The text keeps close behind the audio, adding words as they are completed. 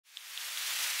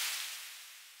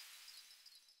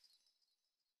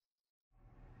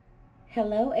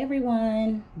Hello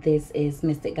everyone, this is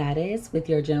Mystic Goddess with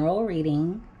your general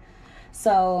reading.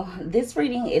 So this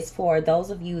reading is for those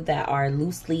of you that are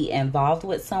loosely involved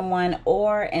with someone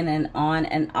or in an on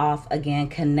and off again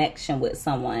connection with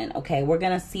someone. Okay, we're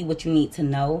going to see what you need to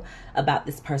know about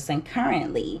this person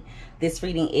currently. This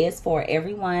reading is for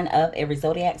everyone of every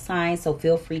zodiac sign, so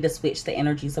feel free to switch the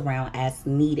energies around as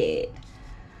needed.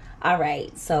 All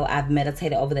right, so I've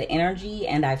meditated over the energy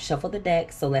and I've shuffled the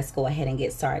deck, so let's go ahead and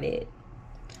get started.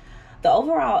 The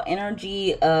overall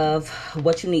energy of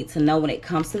what you need to know when it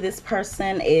comes to this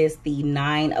person is the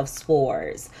Nine of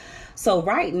Swords. So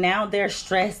right now they're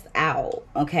stressed out,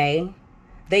 okay?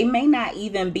 They may not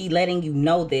even be letting you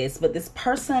know this, but this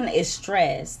person is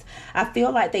stressed. I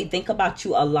feel like they think about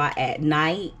you a lot at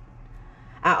night.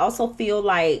 I also feel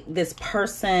like this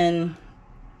person,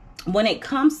 when it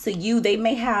comes to you, they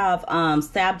may have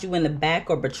stabbed you in the back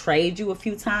or betrayed you a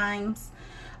few times.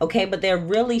 Okay, but they're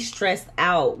really stressed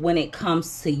out when it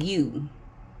comes to you.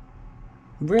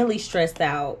 Really stressed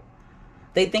out.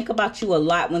 They think about you a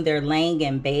lot when they're laying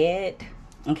in bed.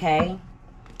 Okay.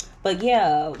 But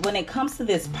yeah, when it comes to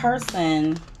this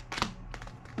person,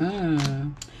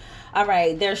 all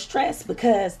right, they're stressed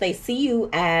because they see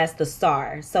you as the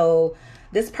star. So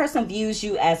this person views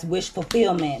you as wish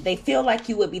fulfillment. They feel like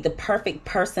you would be the perfect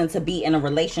person to be in a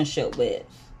relationship with.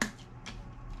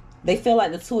 They feel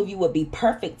like the two of you would be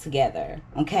perfect together,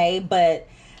 okay? But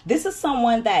this is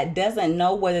someone that doesn't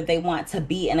know whether they want to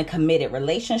be in a committed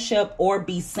relationship or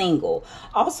be single.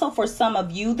 Also, for some of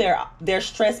you, they're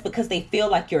stressed because they feel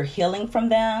like you're healing from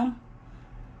them.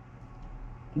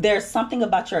 There's something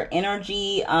about your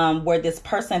energy where this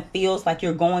person feels like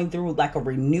you're going through like a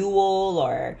renewal,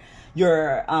 or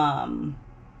you're,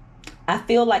 I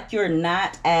feel like you're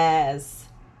not as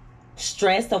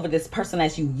stressed over this person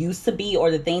as you used to be,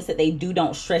 or the things that they do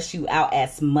don't stress you out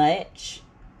as much.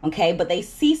 Okay, but they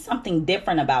see something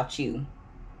different about you.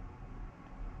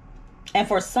 And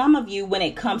for some of you, when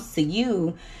it comes to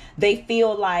you, they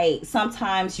feel like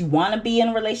sometimes you want to be in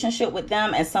a relationship with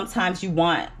them and sometimes you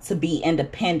want to be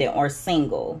independent or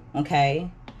single.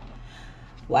 Okay,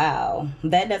 wow,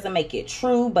 that doesn't make it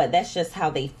true, but that's just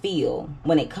how they feel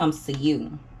when it comes to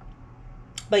you.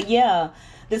 But yeah,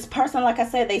 this person, like I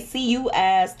said, they see you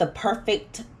as the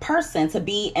perfect person to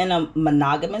be in a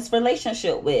monogamous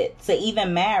relationship with, to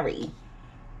even marry.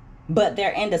 But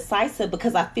they're indecisive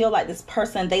because I feel like this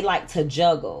person, they like to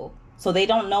juggle. So they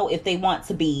don't know if they want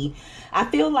to be. I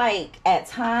feel like at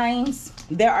times,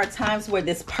 there are times where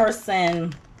this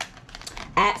person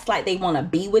acts like they want to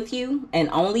be with you and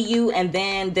only you, and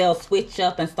then they'll switch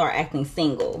up and start acting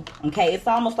single. Okay, it's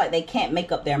almost like they can't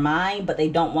make up their mind, but they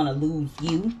don't want to lose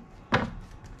you.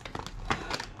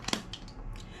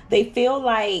 They feel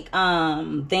like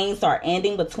things are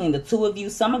ending between the two of you.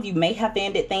 Some of you may have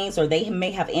ended things, or they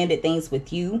may have ended things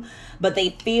with you, but they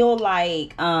feel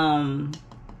like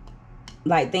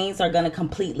things are going to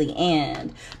completely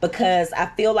end, because I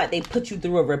feel like they put you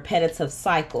through a repetitive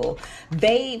cycle.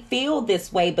 They feel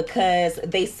this way because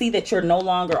they see that you're no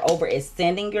longer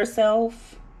overextending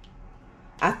yourself.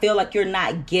 I feel like you're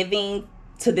not giving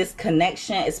to this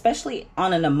connection, especially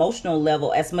on an emotional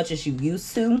level, as much as you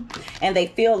used to, and they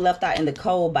feel left out in the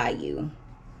cold by you.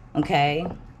 Okay,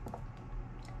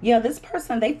 yeah, this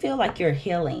person, they feel like you're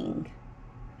healing,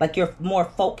 like you're more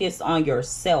focused on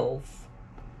yourself,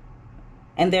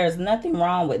 and there's nothing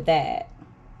wrong with that.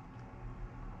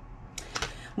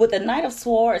 With the Knight of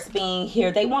Swords being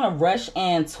here, they want to rush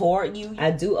in toward you.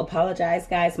 I do apologize,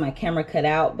 guys, my camera cut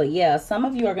out, but yeah, some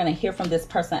of you are going to hear from this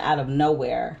person out of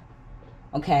nowhere.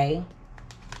 Okay.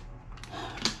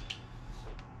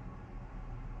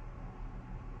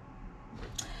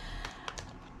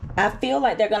 I feel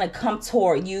like they're going to come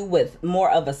toward you with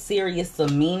more of a serious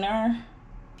demeanor,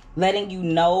 letting you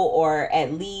know, or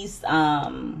at least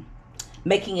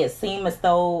making it seem as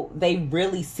though they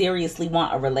really seriously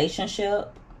want a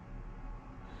relationship.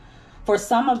 For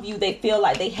some of you, they feel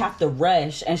like they have to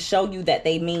rush and show you that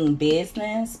they mean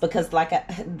business, because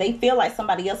they feel like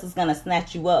somebody else is going to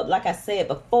snatch you up. Like I said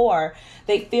before,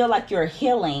 they feel like you're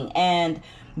healing and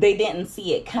they didn't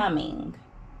see it coming.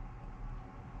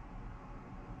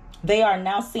 They are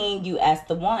now seeing you as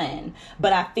the one,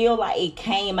 but I feel like it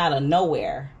came out of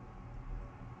nowhere.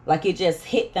 Like it just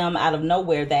hit them out of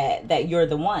nowhere that you're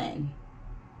the one.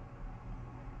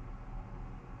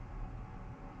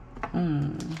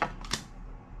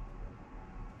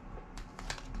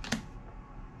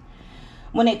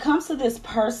 When it comes to this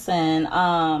person,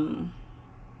 I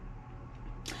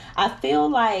feel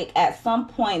like at some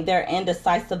point their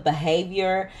indecisive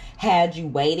behavior had you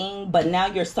waiting, but now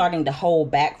you're starting to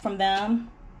hold back from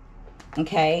them.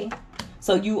 Okay.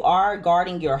 So you are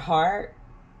guarding your heart.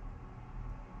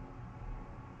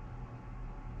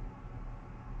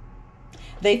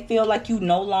 They feel like you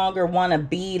no longer want to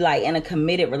be like in a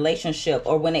committed relationship,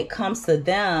 or when it comes to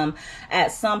them,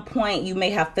 at some point you may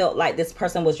have felt like this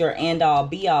person was your end all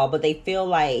be all, but they feel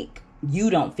like you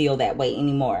don't feel that way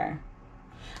anymore.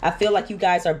 I feel like you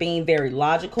guys are being very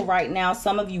logical right now.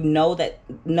 Some of you know that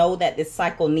this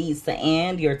cycle needs to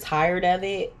end. You're tired of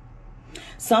it.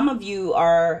 Some of you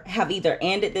have either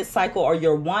ended this cycle or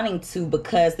you're wanting to,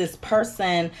 because this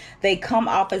person, they come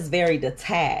off as very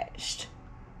detached.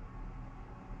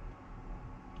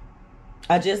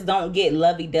 I just don't get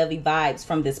lovey-dovey vibes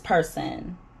from this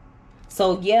person.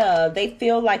 So yeah, they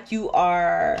feel like you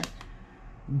are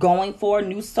going for a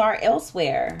new start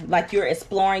elsewhere. Like you're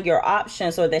exploring your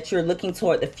options, or that you're looking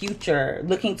toward the future,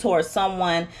 looking towards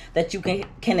someone that you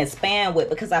can expand with,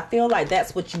 because I feel like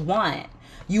that's what you want.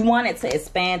 You wanted to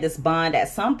expand this bond at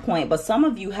some point, but some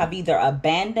of you have either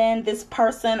abandoned this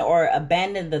person or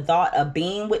abandoned the thought of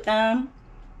being with them.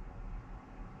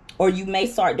 Or you may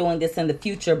start doing this in the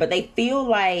future, but they feel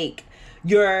like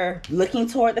you're looking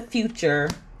toward the future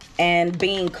and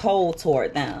being cold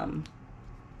toward them.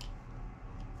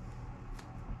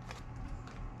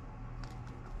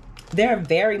 They're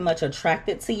very much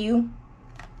attracted to you.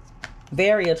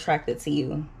 Very attracted to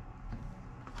you.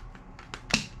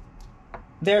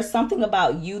 There's something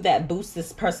about you that boosts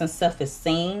this person's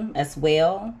self-esteem as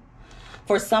well.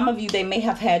 For some of you, they may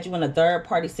have had you in a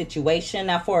third-party situation.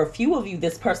 Now, for a few of you,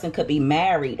 this person could be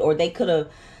married, or they could have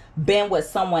been with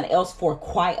someone else for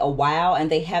quite a while and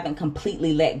they haven't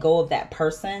completely let go of that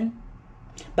person.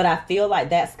 But I feel like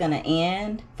that's going to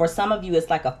end. For some of you, it's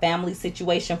like a family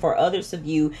situation. For others of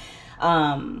you,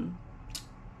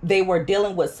 they were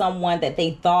dealing with someone that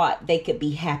they thought they could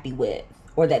be happy with,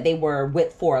 or that they were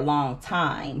with for a long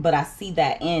time. But I see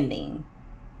that ending.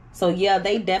 So yeah,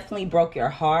 they definitely broke your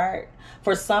heart.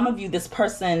 For some of you, this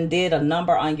person did a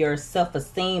number on your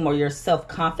self-esteem or your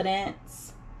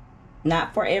self-confidence.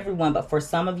 Not for everyone, but for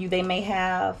some of you, they may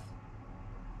have.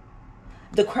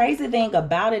 The crazy thing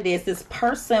about it is, this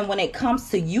person, when it comes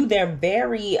to you, they're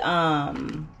very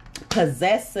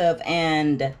possessive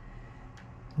and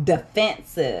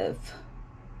defensive.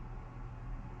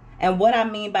 And what I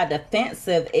mean by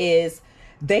defensive is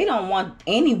they don't want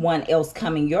anyone else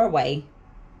coming your way.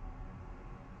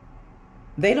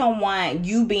 They don't want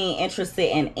you being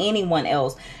interested in anyone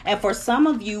else. And for some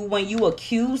of you, when you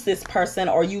accuse this person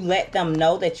or you let them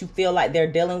know that you feel like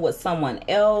they're dealing with someone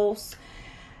else,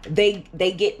 they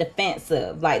get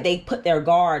defensive. Like they put their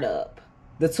guard up.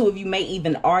 The two of you may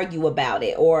even argue about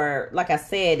it. Or like I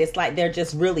said, it's like they're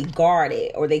just really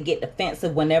guarded, or they get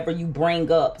defensive whenever you bring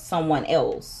up someone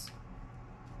else.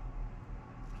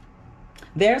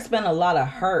 There's been a lot of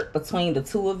hurt between the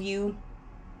two of you.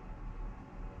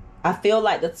 I feel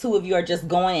like the two of you are just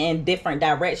going in different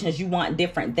directions. You want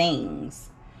different things.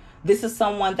 This is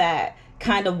someone that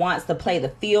kind of wants to play the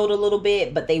field a little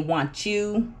bit, but they want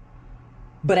you.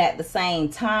 But at the same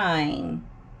time,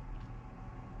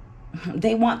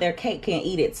 they want their cake and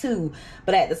eat it too.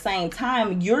 But at the same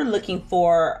time, you're looking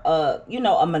for a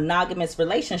monogamous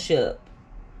relationship.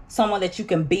 Someone that you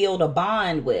can build a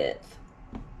bond with.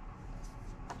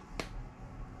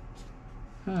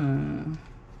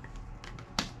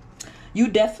 You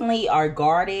definitely are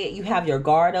guarded. You have your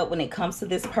guard up when it comes to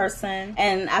this person.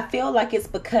 And I feel like it's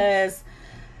because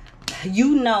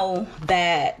you know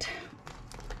that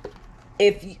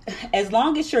as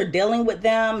long as you're dealing with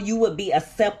them, you would be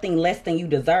accepting less than you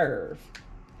deserve.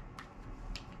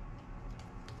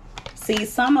 See,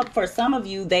 for some of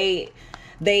you, they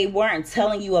weren't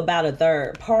telling you about a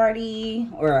third party,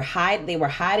 or they were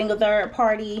hiding a third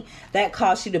party. That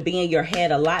caused you to be in your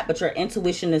head a lot, but your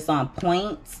intuition is on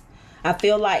point. I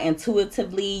feel like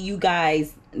intuitively you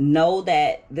guys know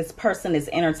that this person is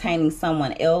entertaining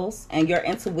someone else, and your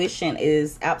intuition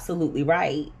is absolutely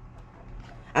right.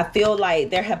 I feel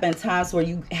like there have been times where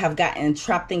you have gotten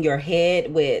trapped in your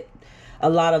head with a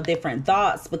lot of different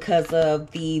thoughts because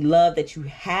of the love that you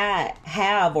had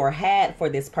for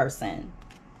this person.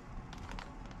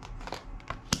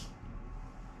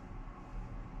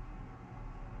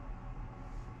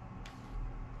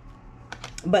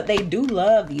 But they do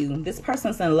love you. This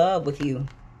person's in love with you.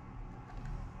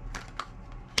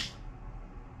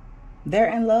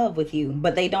 They're in love with you,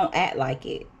 but they don't act like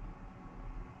it.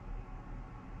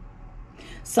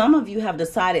 Some of you have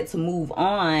decided to move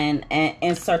on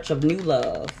in search of new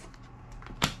love.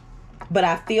 But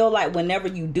I feel like whenever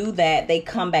you do that, they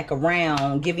come back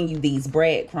around giving you these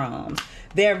breadcrumbs.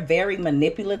 They're very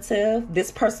manipulative.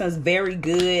 This person's very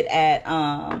good at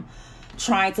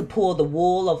trying to pull the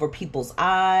wool over people's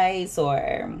eyes,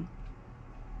 or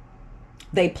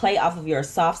they play off of your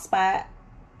soft spot.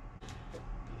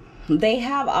 They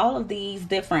have all of these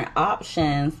different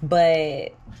options,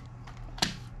 but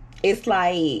it's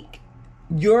like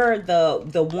you're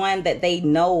the one that they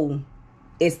know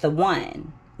is the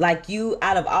one. Like, you,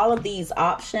 out of all of these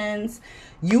options,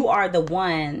 you are the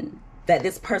one that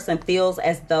this person feels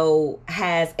as though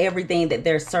has everything that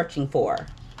they're searching for.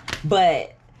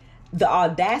 But the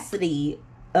audacity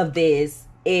of this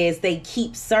is they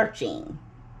keep searching.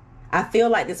 I feel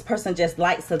like this person just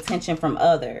likes attention from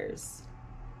others.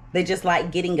 They just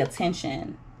like getting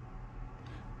attention.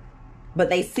 But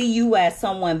they see you as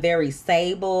someone very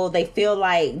stable. They feel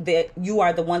like that you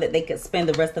are the one that they could spend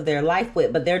the rest of their life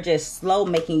with, but they're just slow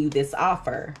making you this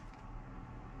offer.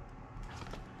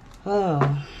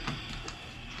 Oh.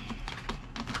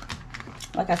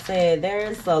 Like I said,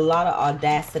 there's a lot of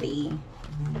audacity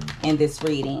in this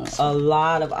reading. A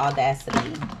lot of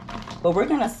audacity. But we're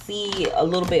going to see a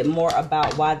little bit more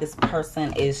about why this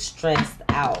person is stressed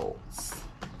out.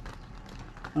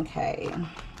 Okay.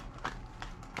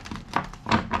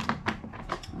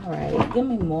 All right, give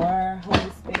me more, Holy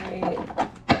Spirit,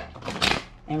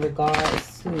 in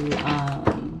regards to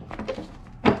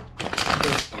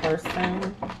this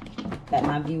person that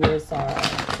my viewers are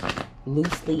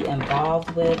loosely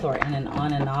involved with or in an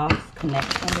on and off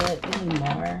connection with. Give me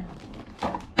more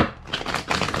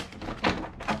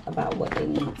about what they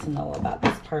need to know about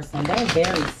this person. They're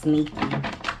very sneaky.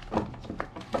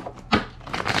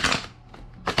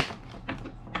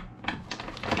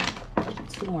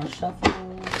 Two more shuffles.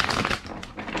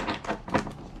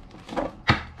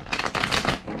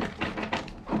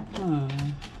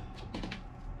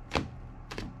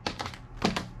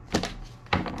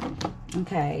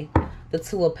 Okay, the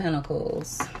Two of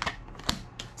Pentacles.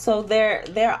 So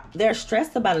they're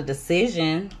stressed about a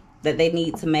decision that they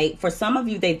need to make. For some of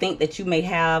you, they think that you may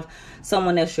have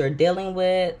someone else you're dealing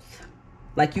with,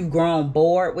 like you've grown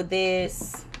bored with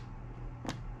this.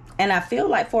 And I feel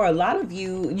like for a lot of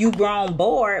you, you've grown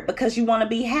bored because you want to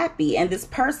be happy. And this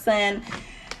person,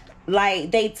 like,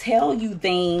 they tell you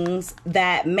things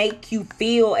that make you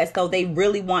feel as though they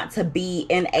really want to be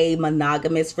in a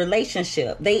monogamous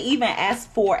relationship. They even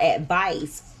ask for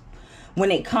advice when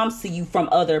it comes to you from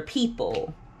other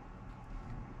people.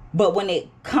 But when it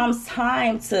comes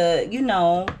time to, you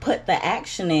know, put the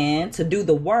action in, to do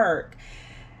the work,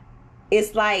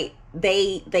 it's like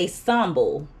they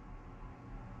stumble.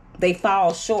 They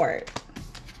fall short.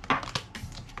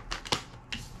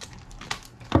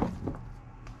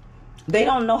 They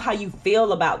don't know how you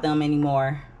feel about them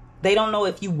anymore. They don't know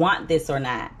if you want this or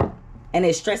not. And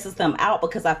it stresses them out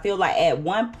because I feel like at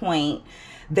one point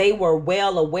they were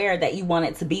well aware that you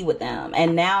wanted to be with them.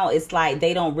 And now it's like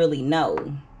they don't really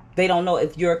know. They don't know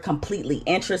if you're completely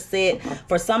interested.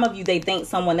 For some of you, they think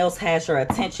someone else has your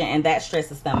attention, and that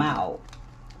stresses them out.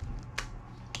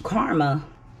 Karma.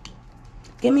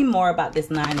 Give me more about this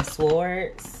Nine of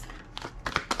Swords.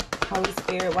 Holy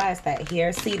Spirit, why is that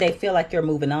here? See, they feel like you're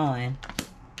moving on.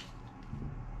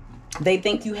 They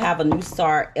think you have a new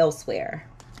start elsewhere.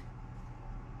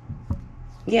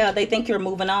 Yeah, they think you're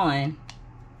moving on.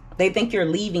 They think you're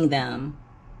leaving them.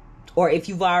 Or if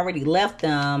you've already left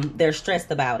them, they're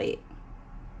stressed about it.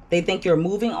 They think you're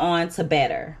moving on to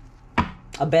better.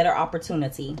 A better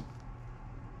opportunity.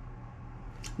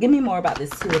 Give me more about this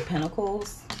Two of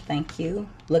Pentacles. Thank you.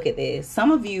 Look at this.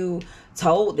 Some of you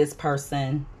told this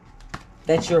person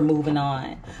that you're moving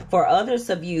on. For others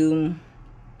of you,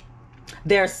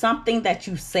 there's something that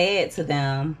you said to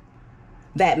them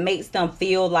that makes them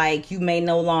feel like you may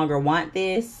no longer want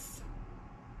this.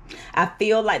 I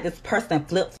feel like this person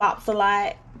flip-flops a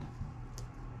lot.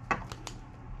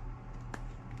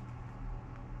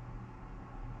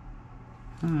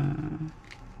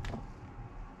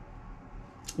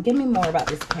 Give me more about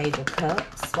this Page of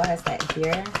Cups. Why is that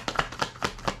here?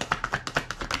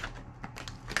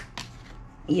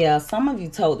 Yeah, some of you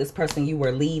told this person you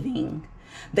were leaving.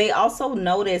 They also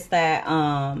noticed that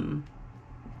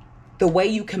the way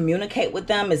you communicate with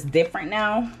them is different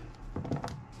now.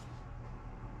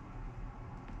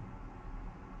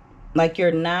 Like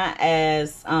you're not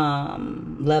as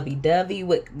lovey-dovey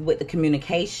with the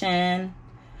communication.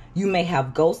 You may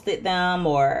have ghosted them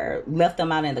or left them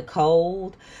out in the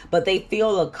cold, but they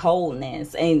feel a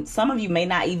coldness. And some of you may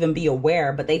not even be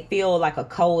aware, but they feel like a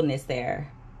coldness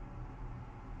there.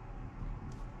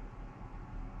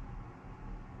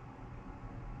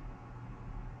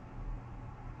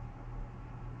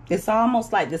 It's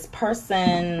almost like this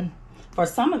person, for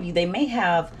some of you, they may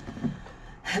have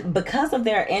because of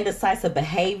their indecisive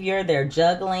behavior, their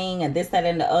juggling and this, that,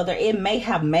 and the other, it may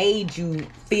have made you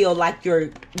feel like you're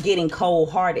getting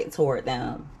cold-hearted toward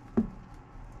them.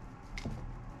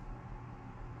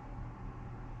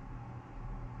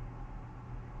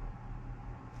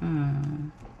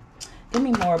 Give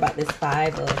me more about this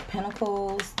Five of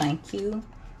Pentacles. Thank you.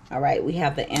 All right, we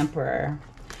have the Emperor.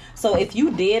 So if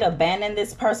you did abandon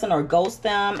this person or ghost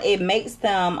them, it makes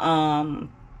them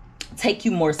take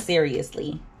you more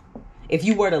seriously. If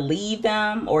you were to leave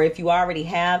them, or if you already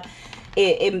have,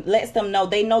 it lets them know,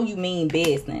 they know you mean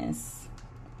business.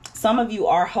 Some of you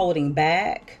are holding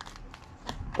back.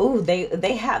 Ooh,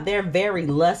 they're very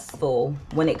lustful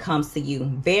when it comes to you,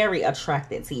 very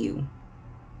attracted to you.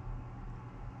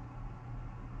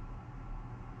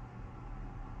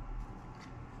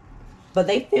 But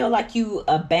they feel like you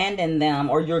abandoned them,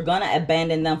 or you're going to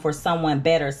abandon them for someone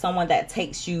better. Someone that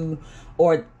takes you,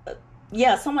 or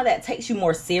yeah, someone that takes you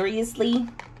more seriously.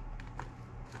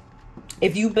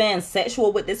 If you've been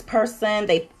sexual with this person,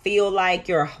 they feel like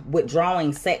you're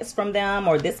withdrawing sex from them,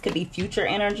 or this could be future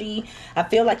energy. I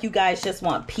feel like you guys just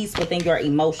want peace within your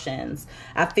emotions.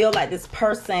 I feel like this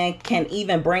person can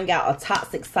even bring out a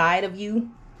toxic side of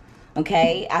you.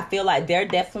 Okay, I feel like they're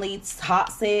definitely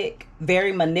toxic,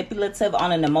 very manipulative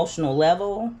on an emotional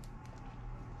level.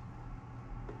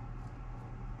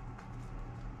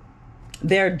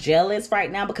 They're jealous right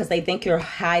now because they think you're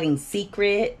hiding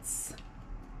secrets.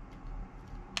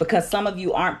 Because some of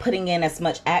you aren't putting in as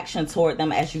much action toward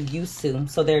them as you used to.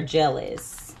 So they're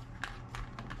jealous.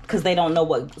 Because they don't know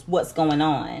what's going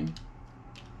on.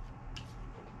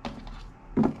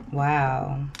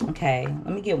 Wow. Okay.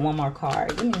 Let me get one more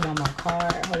card. Give me one more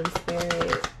card, Holy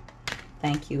Spirit.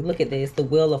 Thank you. Look at this. The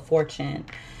Wheel of Fortune.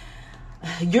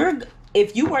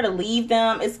 If you were to leave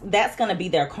them, that's going to be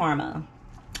their karma.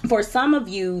 For some of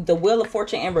you, the Wheel of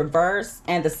Fortune in reverse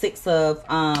and the Six of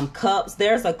Cups,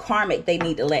 there's a karmic they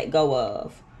need to let go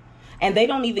of. And they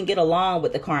don't even get along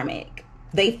with the karmic.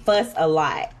 They fuss a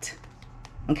lot.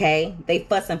 Okay? They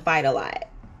fuss and fight a lot.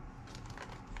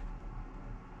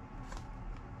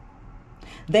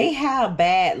 They have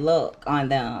bad luck on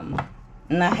them.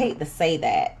 And I hate to say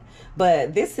that.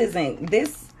 But this isn't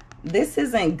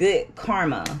good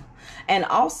karma. And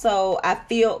also,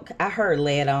 I heard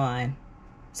led on.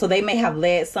 So they may have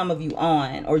led some of you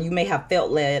on, or you may have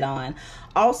felt led on.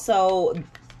 Also,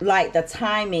 like the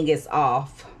timing is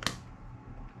off.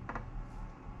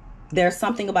 There's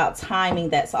something about timing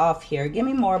that's off here. Give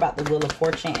me more about the Wheel of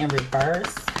Fortune in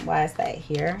reverse. Why is that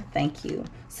here? Thank you.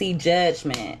 See,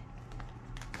 Judgment.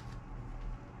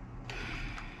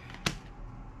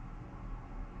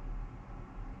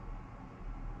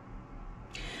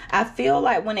 I feel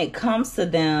like when it comes to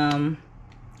them,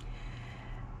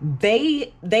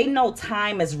 they know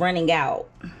time is running out,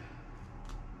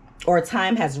 or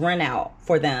time has run out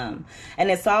for them,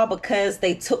 and it's all because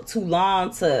they took too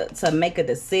long to make a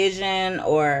decision,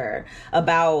 or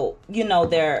about, you know,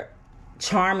 their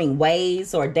charming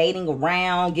ways, or dating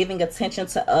around, giving attention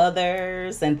to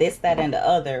others, and this, that, and the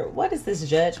other. What is this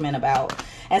Judgment about?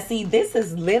 And see, this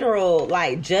is literal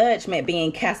like judgment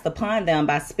being cast upon them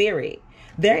by spirit.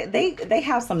 They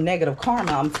have some negative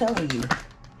karma, I'm telling you.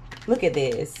 Look at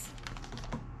this.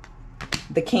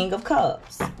 The King of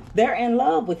Cups. They're in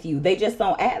love with you. They just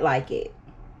don't act like it.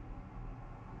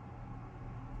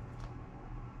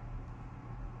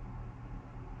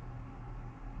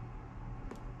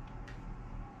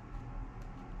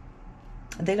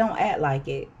 They don't act like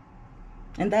it.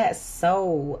 And that's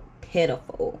so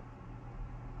pitiful.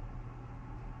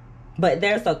 But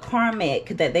there's a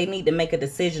karmic that they need to make a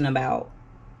decision about.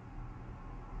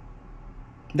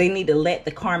 They need to let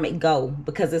the karmic go,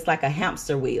 because it's like a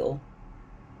hamster wheel.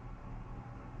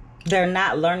 They're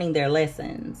not learning their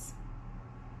lessons.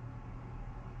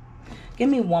 Give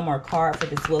me one more card for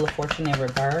this Wheel of Fortune in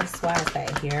reverse. Why is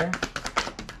that here?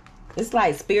 It's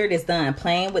like Spirit is done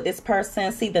playing with this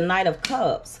person. See, the Knight of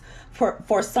Cups.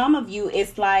 For some of you,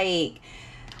 it's like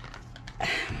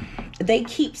they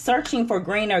keep searching for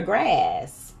greener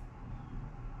grass.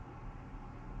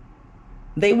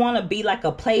 They want to be like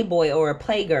a playboy or a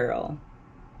playgirl.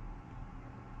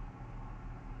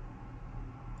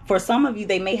 For some of you,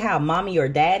 they may have mommy or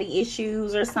daddy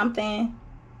issues or something.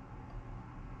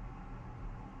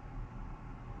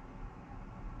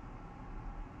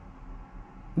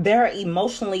 They're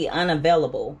emotionally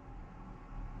unavailable.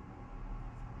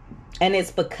 And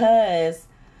it's because,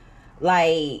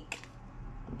 like,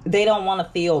 they don't want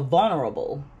to feel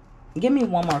vulnerable. Give me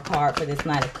one more card for this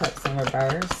Knight of Cups in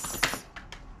reverse.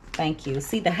 Thank you.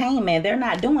 See, the Hangman, they're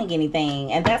not doing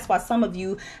anything. And that's why some of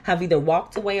you have either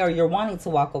walked away or you're wanting to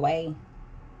walk away.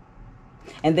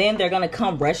 And then they're going to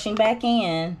come rushing back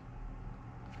in.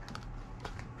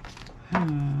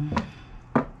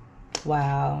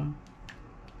 Wow.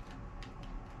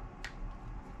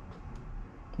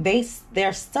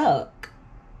 They're stuck.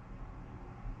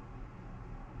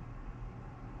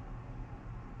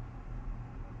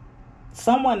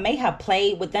 Someone may have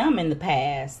played with them in the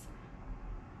past.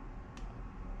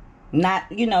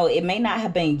 Not, you know, it may not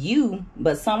have been you,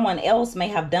 but someone else may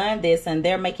have done this and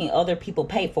they're making other people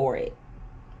pay for it.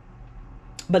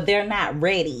 But they're not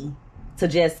ready to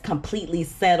just completely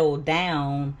settle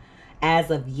down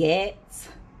as of yet.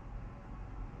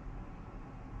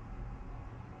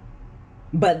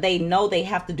 But they know they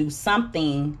have to do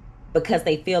something because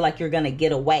they feel like you're going to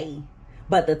get away.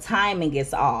 But the timing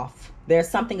is off. There's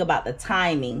something about the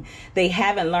timing. They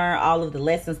haven't learned all of the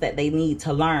lessons that they need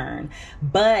to learn.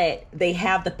 But they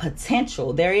have the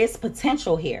potential. There is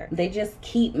potential here. They just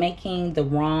keep making the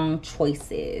wrong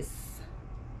choices.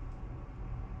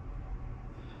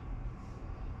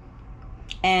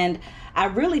 And I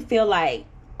really feel like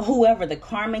whoever the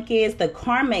karmic is, the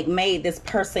karmic made this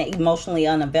person emotionally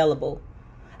unavailable.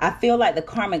 I feel like the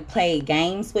karmic played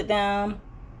games with them,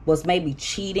 was maybe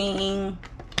cheating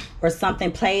or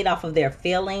something, played off of their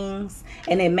feelings,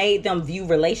 and it made them view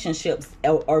relationships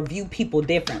or view people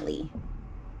differently.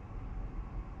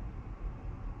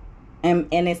 And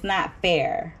it's not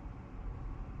fair.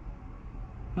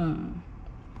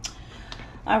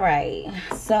 All right,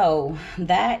 so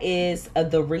that is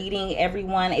the reading,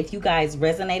 everyone. If you guys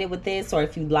resonated with this, or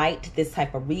if you liked this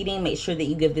type of reading, make sure that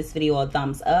you give this video a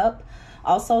thumbs up.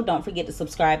 Also, don't forget to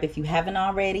subscribe if you haven't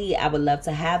already. I would love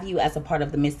to have you as a part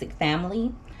of the Mystic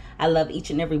family. I love each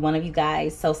and every one of you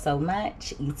guys so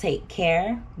much. You take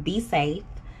care. Be safe.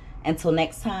 Until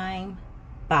next time,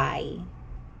 bye.